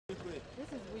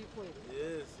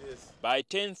Yes. By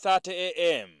 10:30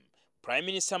 a.m., Prime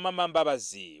Minister Amama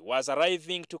Mbabazi was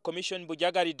arriving to commission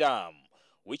Bujagali Dam,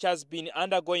 which has been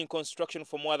undergoing construction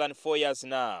for more than 4 years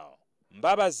now.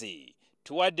 Mbabazi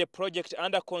toured the project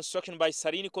under construction by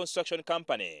Sarini Construction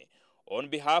Company on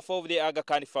behalf of the Aga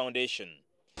Khan Foundation.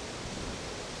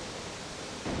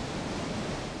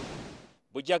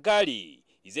 Bujagali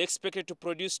is expected to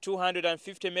produce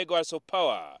 250 megawatts of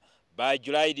power by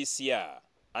July this year,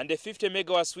 and the 50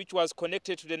 megawatts which was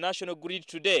connected to the national grid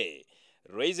today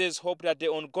raises hope that the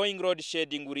ongoing road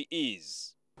shading will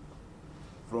ease.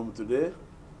 From today,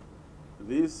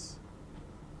 this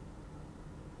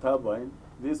turbine,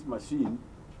 this machine,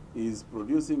 is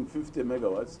producing 50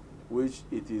 megawatts, which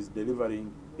it is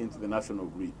delivering into the national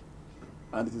grid.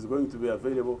 And it is going to be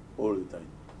available all the time.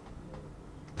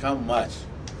 Come March,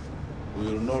 we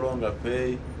will no longer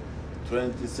pay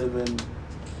 27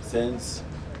 cents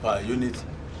per unit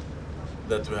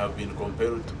that we have been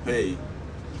compelled to pay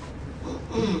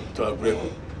to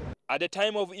Agreco. At the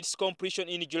time of its completion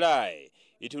in July,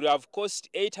 it would have cost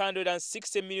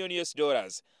 $860 million,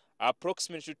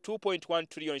 approximately 2.1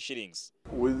 trillion shillings.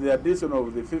 With the addition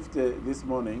of the 50 this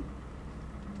morning,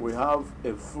 we have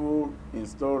a full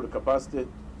installed capacity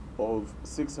of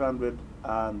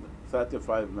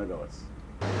 635 megawatts.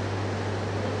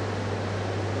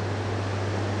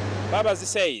 Mbabazi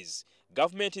says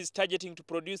government is targeting to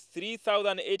produce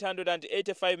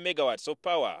 3,885 megawatts of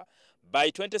power by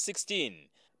 2016,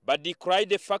 but decried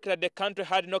the fact that the country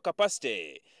had no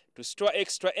capacity to store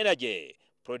extra energy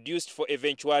produced for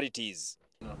eventualities.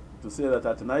 To say that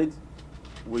at night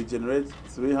we generate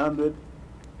 300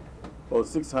 or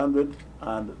 600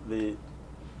 and the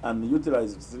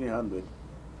unutilized 300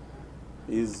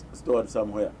 is stored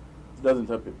somewhere. It doesn't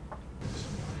happen.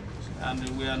 And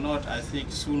we are not, I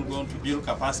think, soon going to build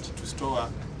capacity to store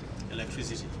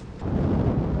electricity.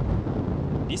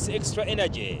 This extra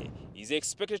energy is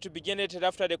expected to be generated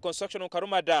after the construction of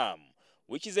Karuma Dam,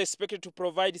 which is expected to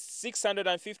provide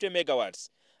 650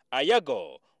 megawatts,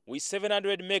 Ayago with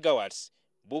 700 megawatts,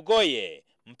 Bugoye,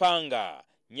 Mpanga,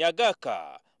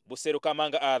 Nyagaka, Buseruka,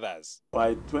 among others.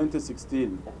 By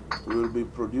 2016, we will be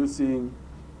producing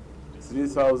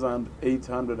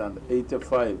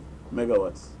 3,885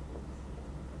 megawatts.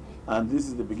 And this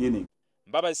is the beginning.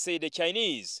 Mbabazi said the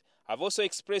Chinese have also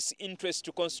expressed interest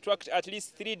to construct at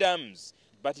least 3 dams,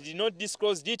 but did not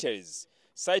disclose details,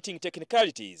 citing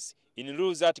technicalities in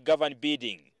rules that govern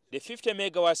bidding. The 50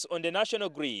 megawatts on the national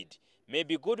grid may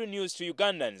be good news to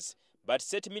Ugandans, but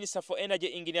State Minister for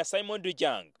Energy Engineer Simon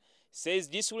Dujang says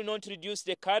this will not reduce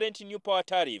the current new power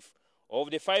tariff of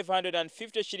the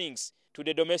 550 shillings to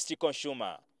the domestic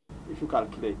consumer. If you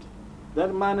calculate,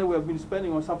 that money we have been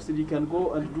spending on subsidy can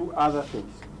go and do other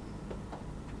things,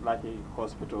 like a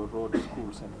hospital, road,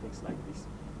 schools, and things like this.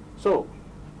 So,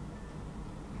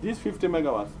 this 50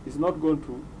 megawatts is not going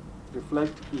to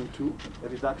reflect into a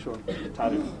reduction in the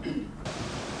tariff.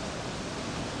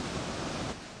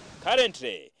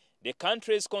 Currently, the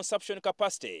country's consumption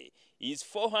capacity is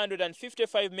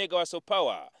 455 megawatts of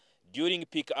power during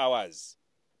peak hours.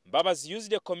 Mbabazi used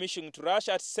the commission to rush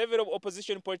at several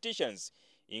opposition politicians,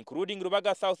 including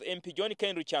Rubaga South MP John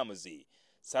Kenru Chamuzi,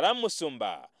 Salam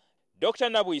Musumba, Dr.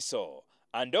 Nabuiso,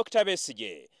 and Dr.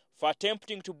 Besige for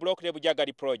attempting to block the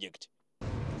Bujagali project.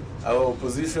 Our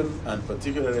opposition, and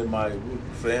particularly my good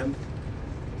friend,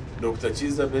 Dr.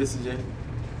 Chiza Besige,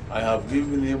 I have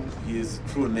given him his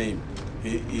true name.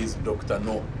 He is Dr.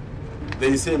 No.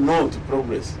 They say no to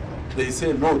progress. They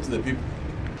say no to the people.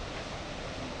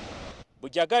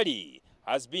 Bujagali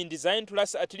has been designed to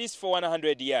last at least for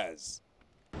 100 years.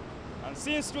 And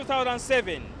since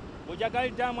 2007,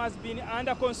 Bujagali Dam has been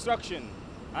under construction,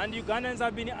 and Ugandans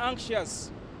have been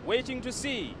anxious, waiting to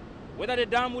see whether the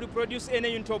dam will produce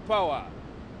any unit of power.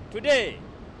 Today,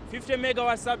 50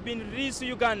 megawatts have been released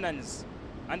to Ugandans,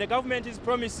 and the government is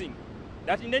promising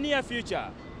that in the near future,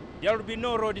 there will be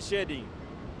no road shading.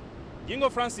 Jingo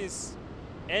Francis,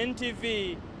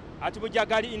 NTV at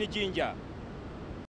Bujagali in Jinja.